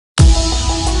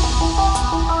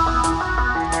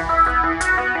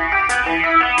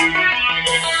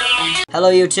Hello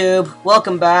YouTube,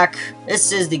 welcome back.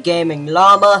 This is the Gaming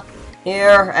Llama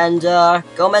here, and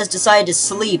Gomez decided to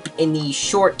sleep in the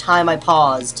short time I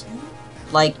paused.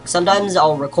 Like, sometimes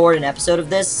I'll record an episode of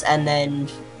this, and then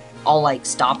I'll, like,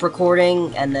 stop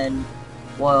recording, and then,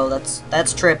 whoa, that's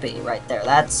trippy right there.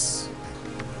 That's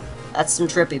some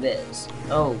trippy biz.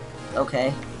 Oh,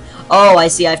 okay. Oh, I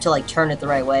see, I have to, like, turn it the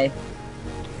right way.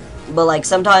 But, like,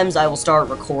 sometimes I will start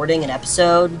recording an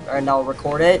episode, and I'll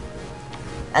record it,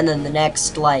 and then the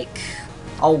next, like,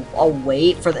 I'll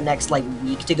wait for the next, like,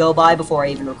 week to go by before I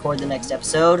even record the next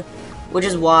episode, which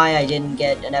is why I didn't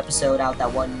get an episode out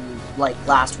that one, like,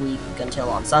 last week until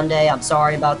on Sunday. I'm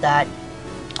sorry about that.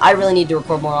 I really need to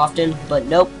record more often, but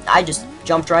nope, I just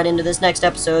jumped right into this next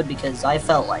episode because I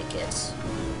felt like it.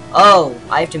 Oh,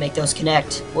 I have to make those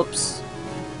connect. Whoops.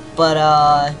 But,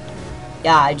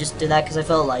 yeah, I just did that because I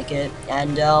felt like it,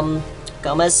 and,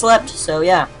 Gomez slept, so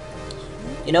yeah.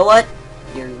 You know what?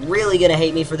 You're really gonna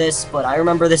hate me for this, but I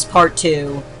remember this part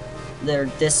too.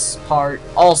 This part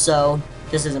also.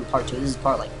 This isn't part 2, this is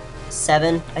part, like,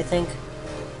 7, I think.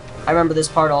 I remember this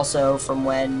part also from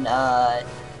when, I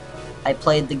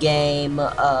played the game,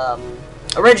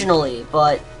 originally,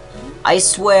 but I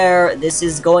swear this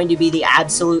is going to be the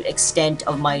absolute extent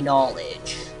of my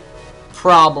knowledge.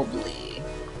 Probably.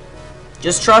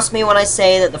 Just trust me when I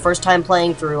say that the first time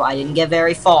playing through, I didn't get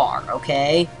very far,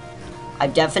 okay?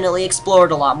 I've definitely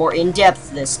explored a lot more in-depth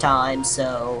this time,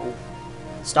 so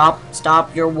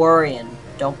stop your worrying.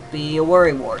 Don't be a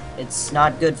worrywart. It's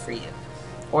not good for you.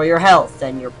 Or your health,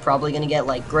 and you're probably gonna get,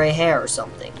 like, gray hair or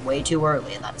something way too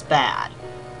early, and that's bad.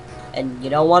 And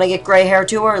you don't want to get gray hair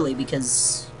too early,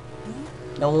 because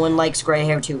no one likes gray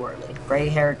hair too early. Gray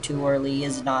hair too early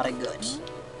is not a good.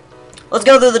 Let's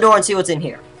go through the door and see what's in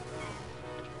here.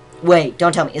 Wait,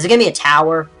 don't tell me. Is it gonna be a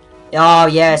tower? Oh,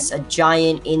 yes, a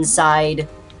giant inside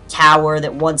tower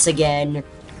that, once again,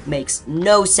 makes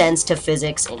no sense to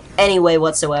physics in any way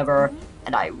whatsoever,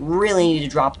 and I really need to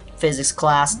drop physics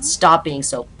class and stop being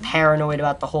so paranoid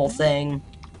about the whole thing,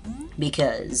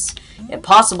 because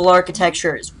impossible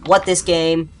architecture is what this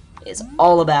game is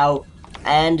all about,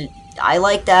 and I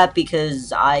like that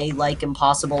because I like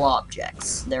impossible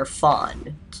objects. They're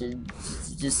fun to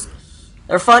just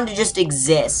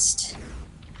exist.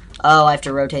 Oh, I have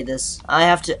to rotate this. I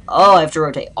have to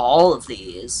rotate all of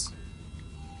these.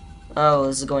 Oh,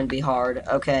 this is going to be hard.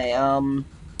 Okay, let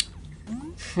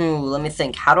me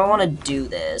think. How do I want to do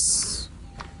this?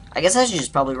 I guess I should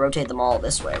just probably rotate them all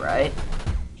this way, right?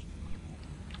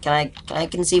 Can I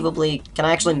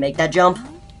actually make that jump?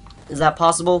 Is that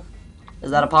possible? Is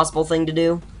that a possible thing to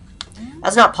do?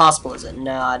 That's not possible, is it?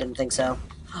 No, I didn't think so.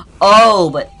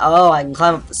 Oh, I can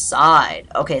climb up the side.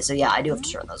 Okay, so yeah, I do have to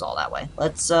turn those all that way.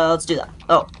 Let's do that.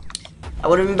 Oh, that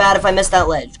would have been bad if I missed that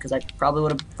ledge, because I probably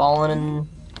would have fallen and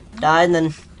died, and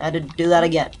then had to do that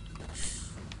again.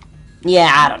 Yeah,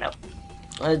 I don't know.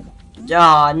 Oh,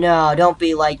 no, don't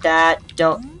be like that.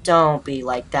 Don't be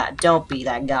like that. Don't be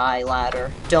that guy,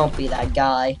 ladder. Don't be that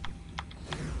guy.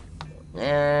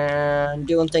 And I'm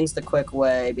doing things the quick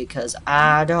way, because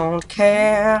I don't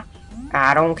care.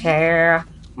 I don't care.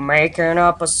 Making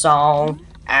up a song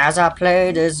as I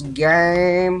play this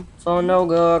game for no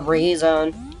good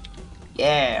reason.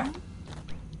 Yeah.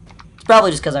 It's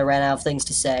probably just because I ran out of things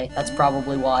to say. That's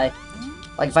probably why.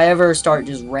 Like, if I ever start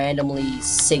just randomly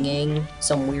singing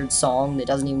some weird song that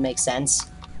doesn't even make sense,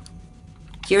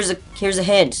 here's a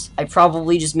hint. I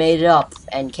probably just made it up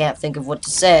and can't think of what to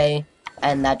say,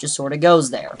 and that just sort of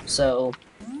goes there. So,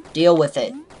 deal with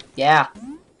it. Yeah.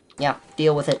 Yeah,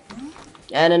 deal with it.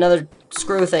 And another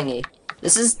screw thingy.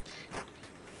 This is...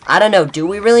 I don't know, do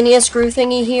we really need a screw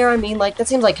thingy here? I mean, like, that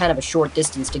seems like kind of a short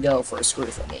distance to go for a screw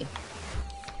thingy.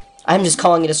 I'm just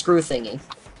calling it a screw thingy.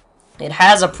 It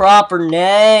has a proper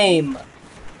name!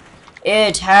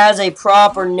 It has a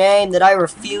proper name that I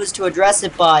refuse to address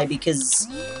it by because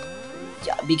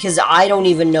I don't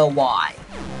even know why.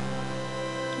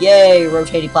 Yay,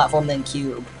 rotating platform, then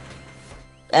cube.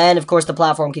 And, of course, the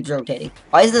platform keeps rotating.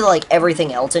 Why is it, like,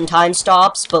 everything else in time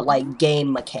stops, but, like,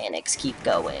 game mechanics keep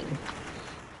going?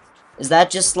 Is that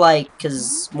just, like,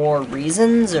 because more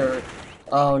reasons, or...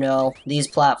 Oh, no. These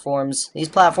platforms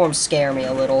scare me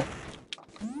a little.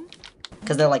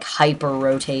 Because they're, like,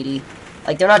 hyper-rotaty.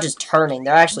 Like, they're not just turning,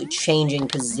 they're actually changing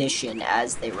position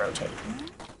as they rotate.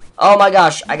 Oh my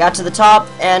gosh, I got to the top,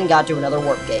 and got to another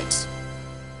warp gate.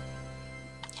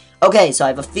 Okay, so I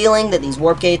have a feeling that these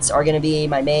warp gates are going to be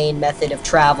my main method of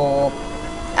travel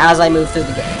as I move through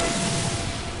the game.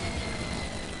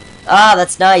 Ah,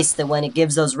 that's nice, that when it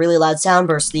gives those really loud sound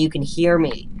bursts that you can hear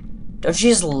me. Don't you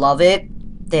just love it?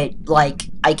 That, like,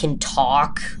 I can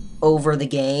talk over the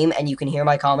game and you can hear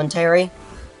my commentary?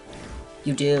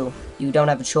 You do. You don't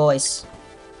have a choice.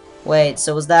 Wait,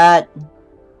 so was that...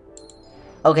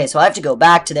 Okay, so I have to go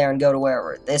back to there and go to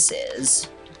wherever this is.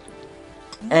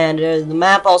 And the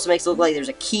map also makes it look like there's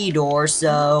a key door,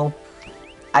 so...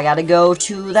 I gotta go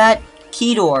to that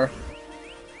key door.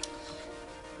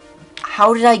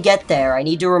 How did I get there? I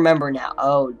need to remember now.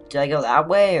 Oh, did I go that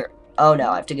way? Or... Oh, no,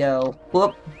 I have to go...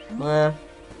 Whoop.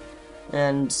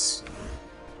 And...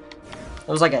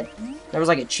 There was like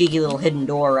a cheeky little hidden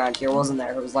door around here, wasn't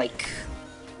there? It was like...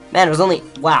 Man, it was only...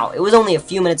 Wow, it was only a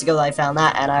few minutes ago that I found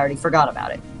that, and I already forgot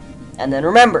about it. And then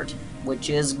remembered, which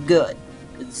is good.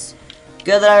 It's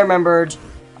good that I remembered.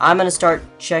 I'm gonna start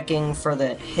checking for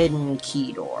the hidden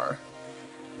key door.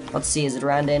 Let's see, is it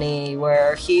around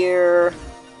anywhere here?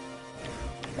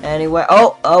 Anywhere?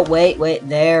 Oh, wait,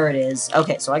 there it is.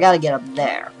 Okay, so I gotta get up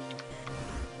there.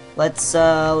 Let's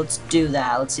do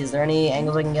that. Let's see, is there any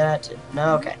angles I can get at?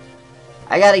 No, okay.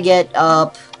 I gotta get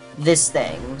up this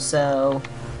thing, so...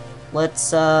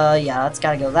 Let's, yeah, that's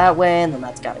gotta go that way, and then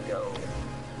that's gotta go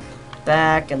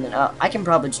back, and then, I can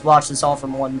probably just watch this all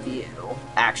from one view,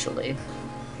 actually.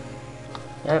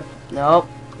 Nope.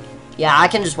 Yeah, I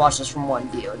can just watch this from one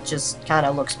view. It just kind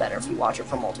of looks better if you watch it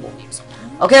from multiple views.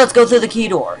 Okay, let's go through the key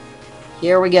door.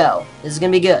 Here we go. This is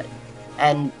gonna be good.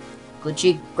 And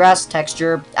glitchy grass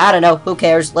texture. I don't know. Who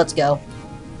cares? Let's go.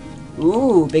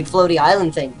 Ooh, big floaty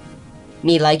island thing.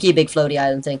 Me likey big floaty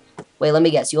island thing. Wait, let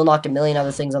me guess. You unlocked a million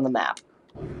other things on the map.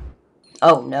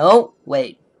 Oh, no?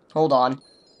 Wait. Hold on.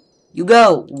 You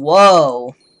go.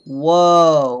 Whoa.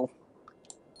 Whoa.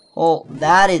 Oh,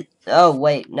 that is... Oh,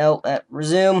 wait. No.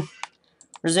 Resume.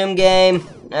 Resume game.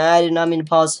 I did not mean to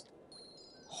pause.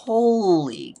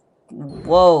 Holy...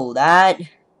 Whoa, that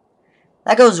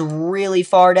goes really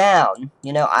far down.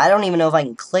 You know, I don't even know if I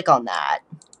can click on that.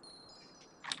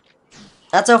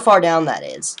 That's how far down that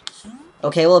is.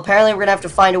 Okay, well, apparently we're gonna have to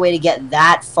find a way to get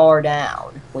that far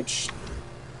down, which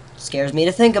scares me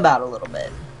to think about a little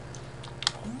bit.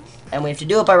 And we have to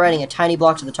do it by writing a tiny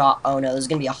block to the top. Oh no, there's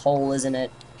gonna be a hole, isn't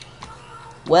it?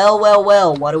 Well, well,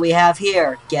 well, what do we have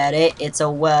here? Get it? It's a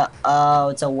well. Oh,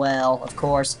 it's a well, of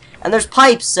course. And there's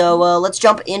pipes, so let's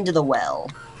jump into the well.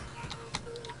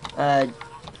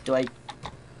 Do I...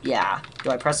 Yeah. Do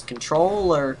I press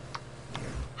control, or...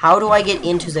 How do I get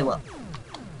into the well?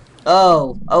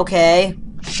 Oh, okay.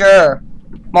 Sure.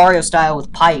 Mario style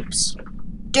with pipes.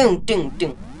 Ding, ding,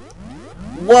 ding.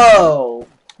 Whoa.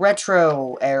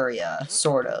 Retro area,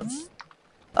 sort of.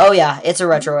 Oh yeah, it's a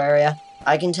retro area.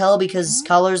 I can tell because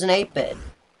color's an 8-bit.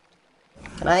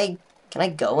 Can I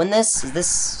go in this? Is this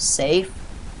safe?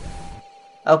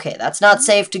 Okay, that's not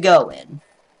safe to go in.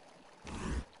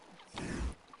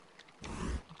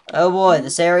 Oh boy,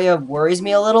 this area worries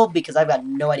me a little because I've got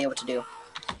no idea what to do.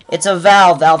 It's a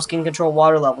valve. Valves can control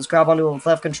water levels. Grab onto it with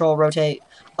left control, rotate.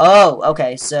 Oh,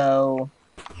 okay, so...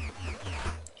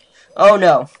 Oh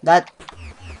no, that's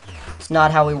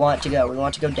not how we want to go. We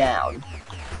want to go down.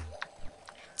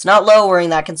 It's not lowering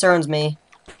that concerns me.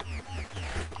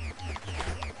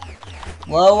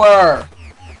 Lower!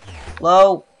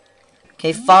 Low.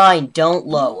 Okay, fine, don't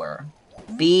lower.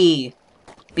 Be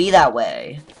that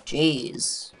way.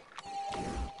 Jeez.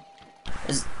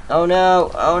 Oh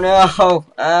no, oh no,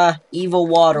 evil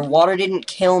water. Water didn't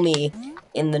kill me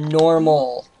in the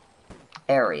normal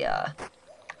area.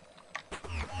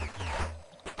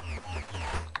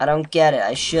 I don't get it.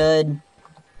 I should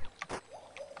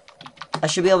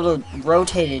be able to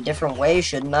rotate it a different way,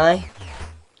 shouldn't I?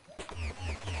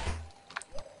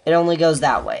 It only goes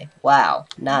that way. Wow,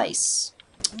 nice.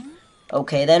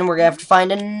 Okay, then we're gonna have to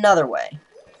find another way.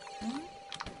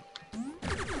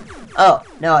 Oh,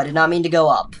 no, I did not mean to go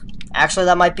up. Actually,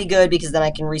 that might be good because then I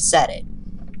can reset it.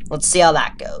 Let's see how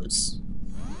that goes.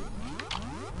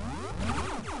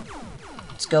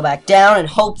 Let's go back down, and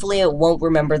hopefully it won't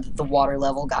remember that the water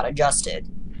level got adjusted.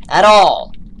 At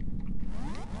all.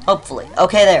 Hopefully.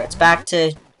 Okay, there. It's back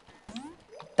to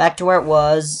where it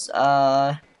was.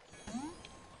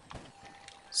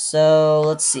 So,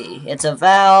 let's see. It's a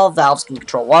valve. Valves can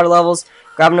control water levels.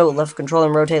 Grab a note with left control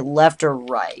and rotate left or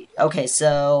right. Okay,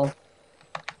 so...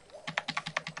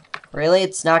 Really?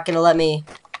 It's not gonna let me...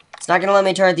 It's not gonna let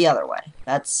me turn it the other way.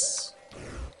 That's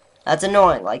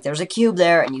annoying. Like, there's a cube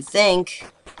there, and you'd think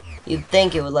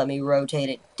it would let me rotate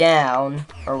it down,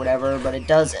 or whatever, but it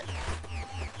doesn't.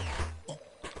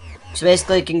 So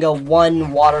basically, it can go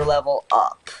one water level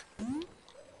up.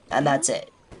 And that's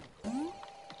it.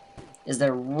 Is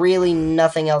there really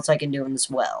nothing else I can do in this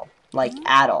well? Like,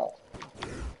 at all?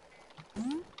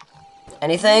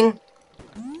 Anything?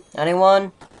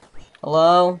 Anyone?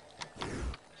 Hello?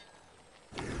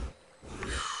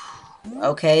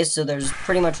 Okay, so there's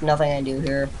pretty much nothing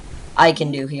I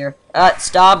can do here.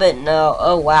 Stop it, no.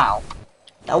 Oh, wow.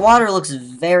 That water looks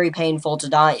very painful to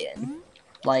die in.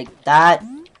 Like, that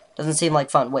doesn't seem like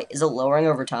fun. Wait, is it lowering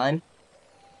over time?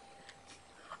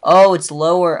 Oh, it's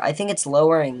lower. I think it's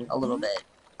lowering a little bit.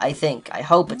 I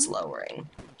hope it's lowering.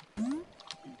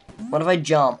 What if I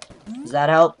jump? Does that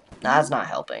help? Nah, that's not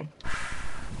helping.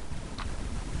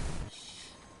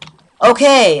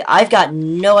 Okay, I've got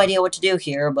no idea what to do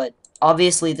here, but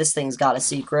obviously this thing's got a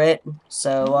secret.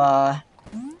 So,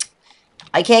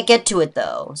 I can't get to it,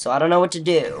 though, so I don't know what to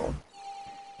do.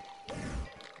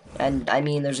 And, I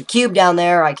mean, there's a cube down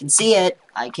there. I can see it.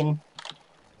 I can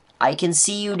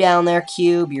see you down there,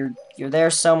 cube. You're there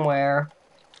somewhere.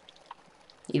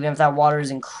 Even if that water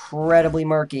is incredibly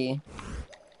murky.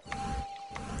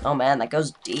 Oh, man, that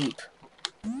goes deep.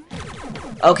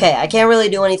 Okay, I can't really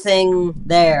do anything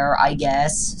there, I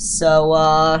guess.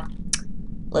 So,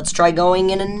 let's try going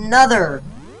in another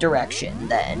direction,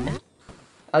 then.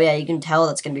 Oh, yeah, you can tell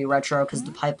that's gonna be retro, because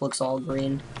the pipe looks all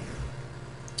green.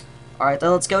 Alright,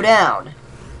 then let's go down.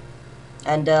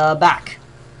 And, back.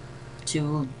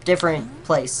 To different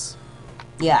place.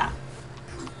 Yeah.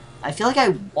 I feel like I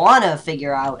wanna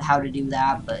figure out how to do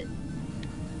that, but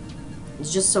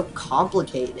it's just so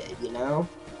complicated, you know?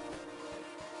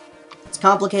 It's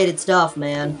complicated stuff,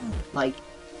 man. Like,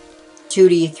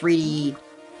 2D, 3D,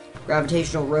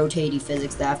 gravitational rotating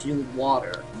physics that have to do with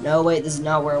water. No, wait, this is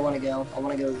not where I want to go. I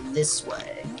want to go this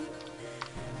way.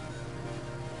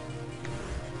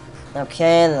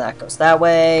 Okay, and then that goes that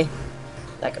way.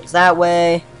 That goes that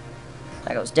way.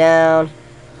 That goes down.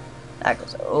 That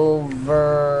goes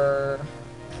over.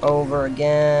 Over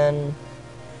again.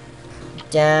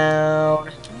 Down.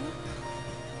 I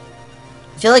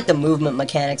feel like the movement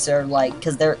mechanics are like,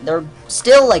 because they're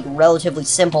still like relatively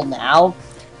simple now,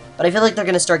 but I feel like they're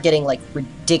gonna start getting like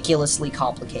ridiculously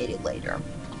complicated later.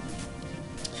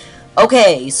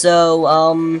 Okay,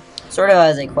 so sort of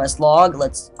as a quest log,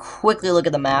 let's quickly look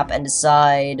at the map and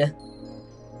decide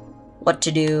what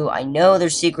to do. I know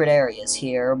there's secret areas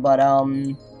here, but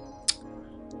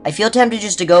I feel tempted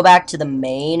just to go back to the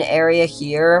main area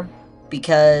here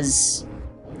because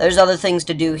there's other things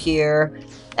to do here.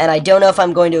 And I don't know if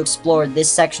I'm going to explore this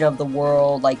section of the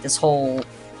world, like this whole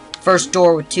first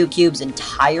door with 2 cubes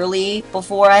entirely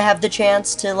before I have the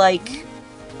chance to, like,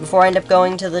 before I end up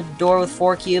going to the door with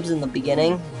 4 cubes in the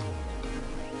beginning.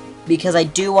 Because I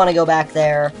do want to go back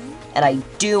there, and I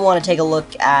do want to take a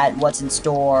look at what's in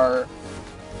store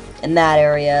in that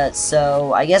area.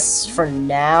 So I guess for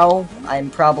now, I'm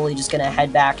probably just going to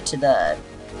head back to the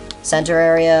center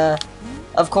area.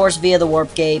 Of course, via the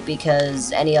warp gate,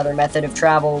 because any other method of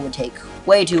travel would take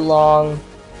way too long.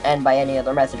 And by any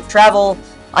other method of travel,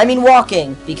 I mean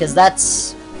walking, because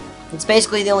it's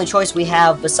basically the only choice we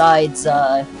have besides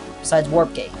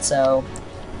warp gate. So,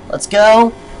 let's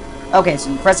go. Okay, so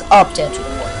you press up to enter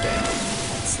the warp gate.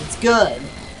 It's good.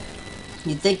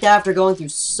 You'd think that after going through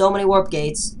so many warp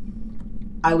gates,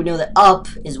 I would know that up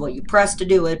is what you press to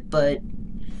do it, but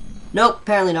nope,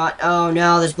 apparently not. Oh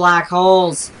no, there's black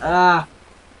holes.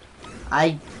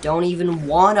 I don't even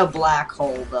want a black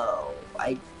hole, though.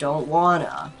 I don't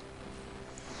wanna.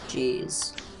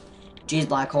 Jeez. Jeez,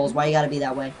 black holes, why you gotta be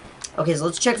that way? Okay, so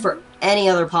let's check for any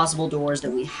other possible doors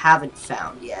that we haven't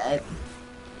found yet.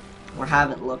 Or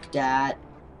haven't looked at.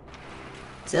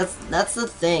 See, that's the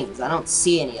thing. I don't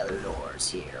see any other doors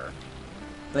here.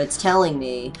 But it's telling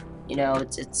me, you know,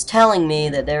 it's telling me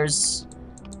that there's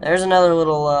another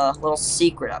little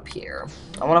secret up here.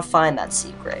 I want to find that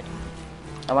secret.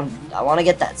 I want to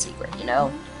get that secret, you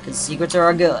know? Because secrets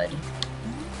are good.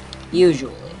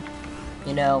 Usually.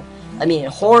 You know? I mean,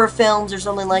 in horror films or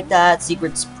something like that,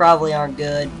 secrets probably aren't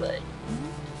good, but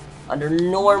under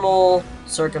normal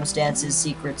circumstances,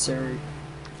 secrets are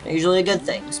usually a good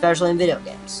thing. Especially in video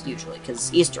games, usually,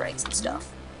 because Easter eggs and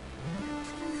stuff.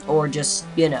 Or just,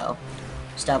 you know,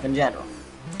 stuff in general.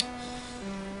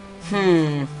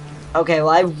 Okay, well,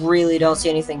 I really don't see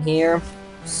anything here.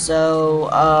 So,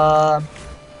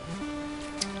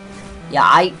 yeah,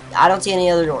 I don't see any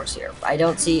other doors here. I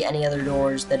don't see any other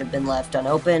doors that have been left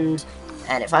unopened.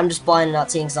 And if I'm just blind and not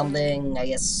seeing something, I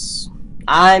guess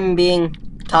I'm being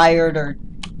tired or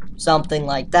something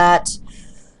like that.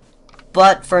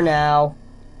 But for now,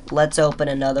 let's open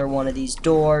another one of these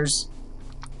doors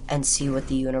and see what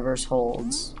the universe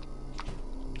holds.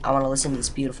 I want to listen to this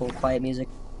beautiful, quiet music.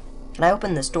 Can I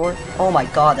open this door? Oh my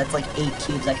god, that's like 8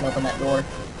 cubes I can open that door.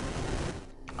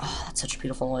 Oh, that's such a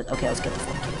beautiful noise. Okay, let's get the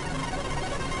 4th cube.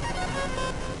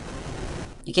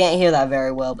 You can't hear that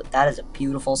very well, but that is a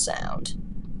beautiful sound.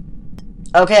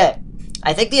 Okay,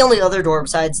 I think the only other door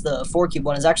besides the 4 cube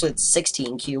one is actually the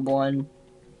 16 cube one,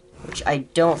 which I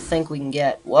don't think we can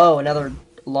get. Whoa, another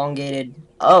elongated.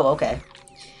 Oh, okay.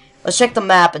 Let's check the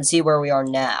map and see where we are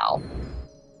now.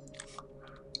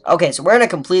 Okay, so we're in a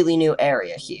completely new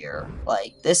area here.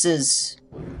 Like, this is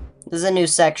a new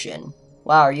section.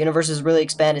 Wow, our universe has really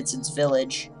expanded since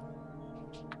Village.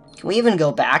 Can we even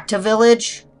go back to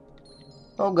Village?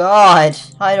 Oh god,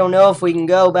 I don't know if we can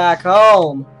go back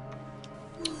home.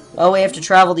 Well, we have to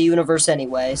travel the universe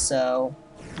anyway, so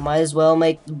might as well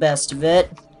make the best of it.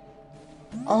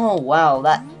 Oh, wow,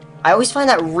 I always find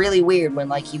that really weird when,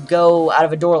 like, you go out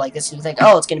of a door like this and you think,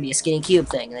 oh, it's gonna be a skinny cube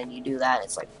thing, and then you do that, and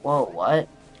it's like, whoa, what?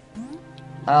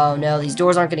 Oh, no, these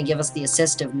doors aren't gonna give us the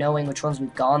assist of knowing which ones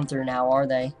we've gone through now, are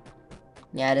they?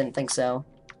 Yeah, I didn't think so.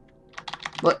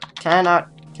 What? Can I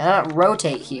not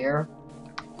rotate here?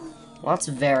 Well, that's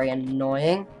very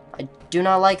annoying. I do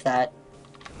not like that.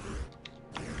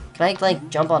 Can I, like,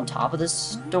 jump on top of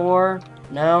this door?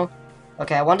 No?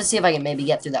 Okay, I wanted to see if I can maybe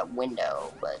get through that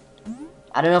window, but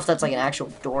I don't know if that's, like, an actual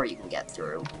door you can get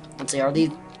through. Let's see, are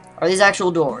these actual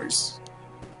doors?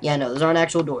 Yeah, no, those aren't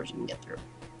actual doors you can get through.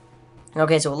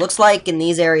 Okay, so it looks like in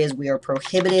these areas we are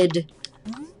prohibited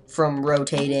from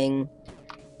rotating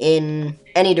in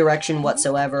any direction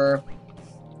whatsoever.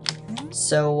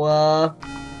 So,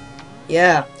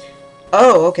 yeah.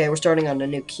 Oh, okay, we're starting on a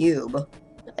new cube.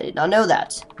 I did not know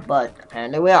that, but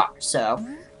apparently we are, so...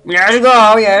 Let's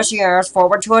go, yes,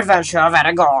 forward to adventure,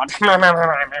 very good.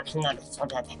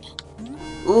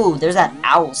 Ooh, there's that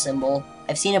owl symbol.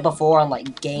 I've seen it before on,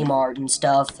 like, game art and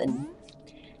stuff, and...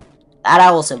 that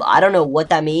owl symbol, I don't know what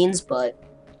that means, but...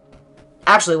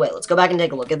 actually, wait, let's go back and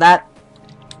take a look at that.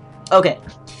 Okay,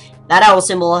 that owl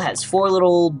symbol has 4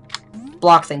 little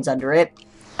block things under it,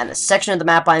 and the section of the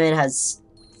map I'm in has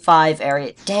 5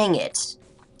 area. Dang it.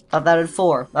 Thought that had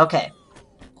 4. Okay.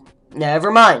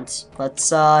 Never mind. Let's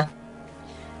go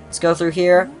through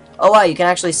here. Oh wow, you can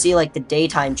actually see like the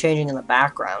daytime changing in the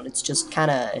background. It's just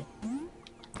kind of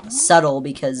subtle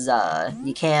because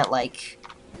you can't like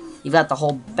you've got the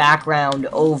whole background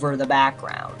over the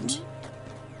background.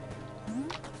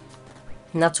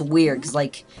 And that's weird because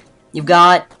like you've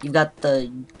got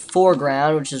the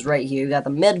foreground, which is right here. You got the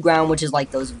midground, which is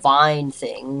like those vine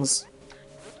things.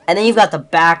 And then you've got the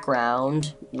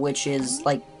background, which is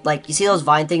like you see those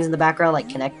vine things in the background, like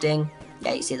connecting?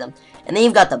 Yeah, you see them. And then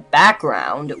you've got the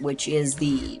background, which is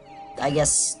the, I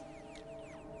guess,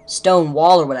 stone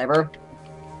wall or whatever.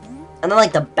 And then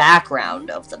like the background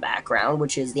of the background,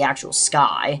 which is the actual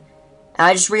sky. And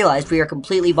I just realized we are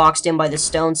completely boxed in by the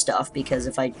stone stuff, because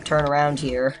if I turn around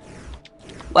here...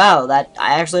 wow, I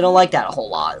actually don't like that a whole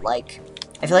lot. Like...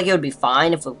 I feel like it would be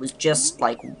fine if it was just,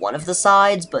 like, one of the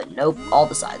sides, but nope, all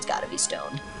the sides gotta be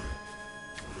stone.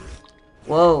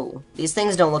 Whoa, these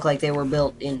things don't look like they were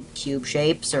built in cube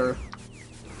shapes, or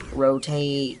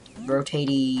rotatiness.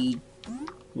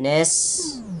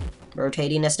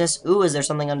 Ooh, is there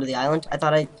something under the island?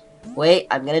 wait,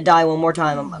 I'm gonna die one more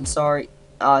time, I'm sorry.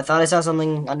 I thought I saw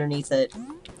something underneath it.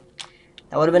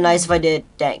 That would have been nice if I did,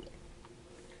 dang.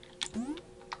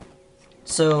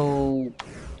 So...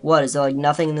 what, is there, like,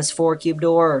 nothing in this 4 cube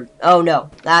door? Or, oh,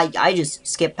 no. I just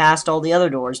skipped past all the other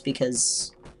doors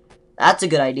because that's a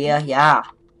good idea, yeah.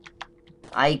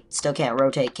 I still can't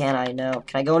rotate, can I? No.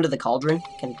 Can I go into the cauldron?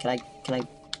 Can I?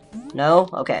 No?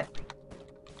 Okay.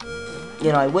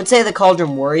 You know, I would say the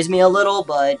cauldron worries me a little,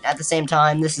 but at the same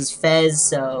time, this is Fez,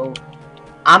 so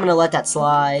I'm gonna let that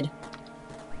slide.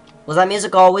 Was that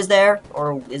music always there?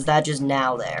 Or is that just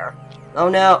now there? Oh,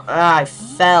 no. Ah, I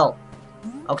fell.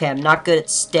 Okay, I'm not good at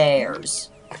stairs.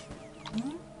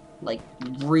 Like,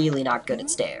 really not good at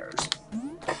stairs.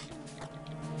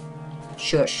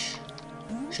 Shush.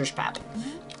 Shush, pap.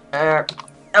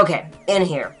 Okay, in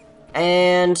here.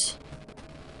 And...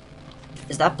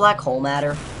 is that black hole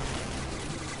matter?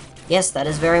 Yes, that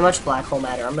is very much black hole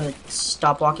matter. I'm gonna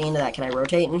stop walking into that. Can I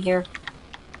rotate in here?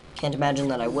 Can't imagine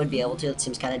that I would be able to. It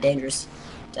seems kind of dangerous.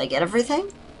 Did I get everything?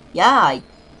 Yeah,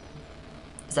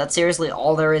 Is that seriously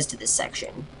all there is to this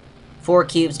section? 4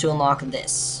 cubes to unlock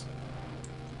this.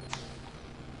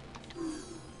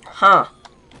 Huh.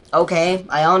 Okay,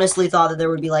 I honestly thought that there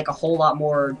would be like a whole lot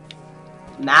more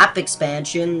map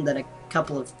expansion than a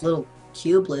couple of little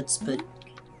cubelets, but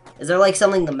is there like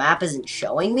something the map isn't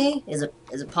showing me? Is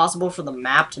it possible for the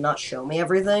map to not show me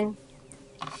everything?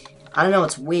 I don't know,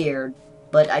 it's weird,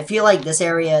 but I feel like this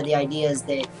area, the idea is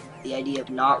that the idea of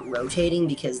not rotating,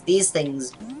 because these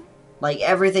things, like,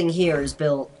 everything here is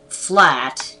built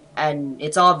flat, and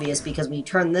it's obvious because when you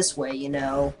turn this way, you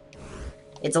know,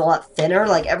 it's a lot thinner.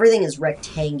 Like, everything is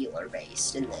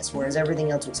rectangular-based in this, whereas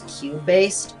everything else was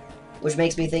cube-based. which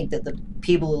makes me think that the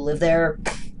people who live there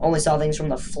only saw things from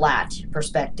the flat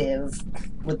perspective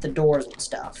with the doors and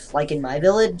stuff. Like in my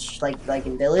village, like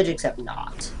in Village, except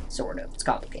not. Sort of. It's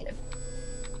complicated.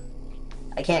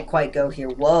 I can't quite go here.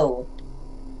 Whoa.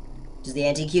 Does the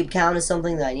anti-cube count as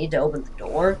something that I need to open the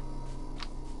door?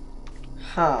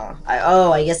 Huh.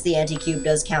 I guess the anti-cube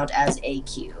does count as a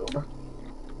cube.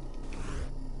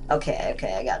 Okay,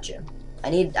 I got you. I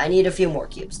need a few more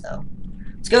cubes, though.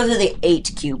 Let's go through the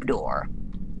 8-cube door.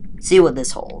 See what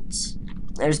this holds.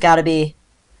 There's gotta be...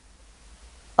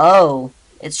 Oh,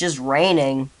 it's just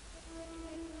raining.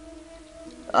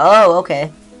 Oh,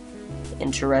 okay.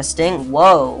 Interesting.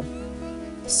 Whoa.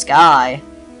 Sky.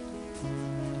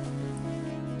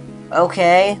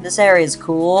 Okay, this area is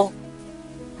cool.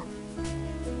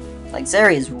 Like, this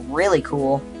area is really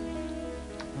cool.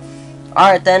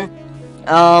 Alright then.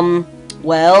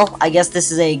 Well, I guess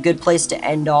this is a good place to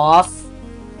end off.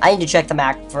 I need to check the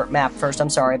map first, I'm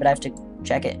sorry, but I have to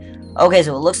check it. Okay,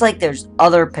 so it looks like there's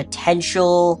other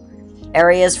potential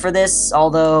areas for this,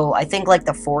 although I think, like,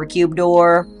 the 4-cube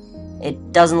door,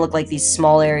 it doesn't look like these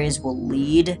small areas will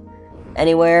lead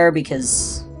anywhere,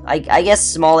 because I guess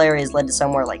small areas led to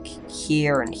somewhere, like,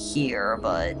 here and here,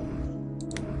 but,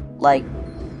 like,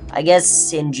 I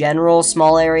guess in general,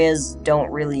 small areas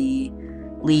don't really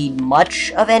lead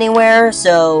much of anywhere,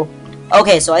 so...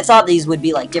 Okay, so I thought these would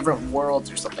be, like, different worlds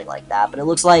or something like that, but it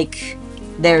looks like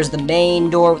there's the main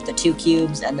door with the 2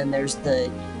 cubes, and then there's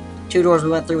the 2 doors we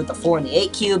went through with the 4 and the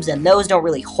 8 cubes, and those don't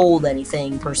really hold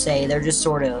anything, per se. They're just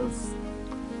sort of...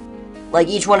 Like,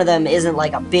 each one of them isn't,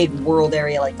 like, a big world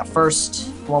area like the first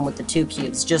one with the 2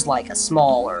 cubes, just, like, a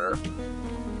smaller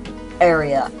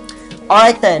area.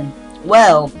 Alright then,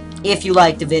 well, if you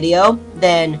liked the video,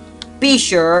 then be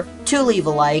sure to leave a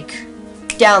like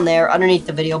down there underneath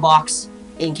the video box.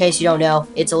 In case you don't know,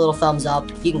 it's a little thumbs up.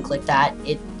 You can click that.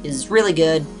 It is really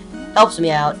good. Helps me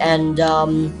out. And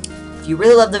if you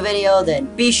really love the video,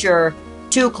 then be sure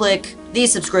to click the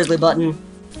Subscrizzly button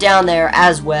down there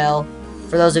as well.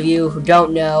 For those of you who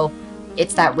don't know,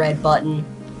 it's that red button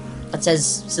that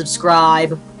says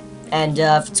subscribe. And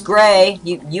if it's gray,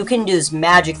 you can do this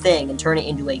magic thing and turn it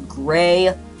into a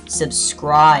gray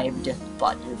subscribed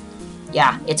button.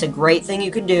 Yeah, it's a great thing you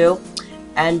can do.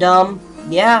 And,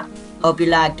 yeah, hope you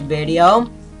liked the video,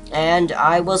 and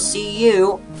I will see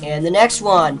you in the next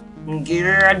one.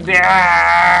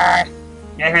 Goodbye!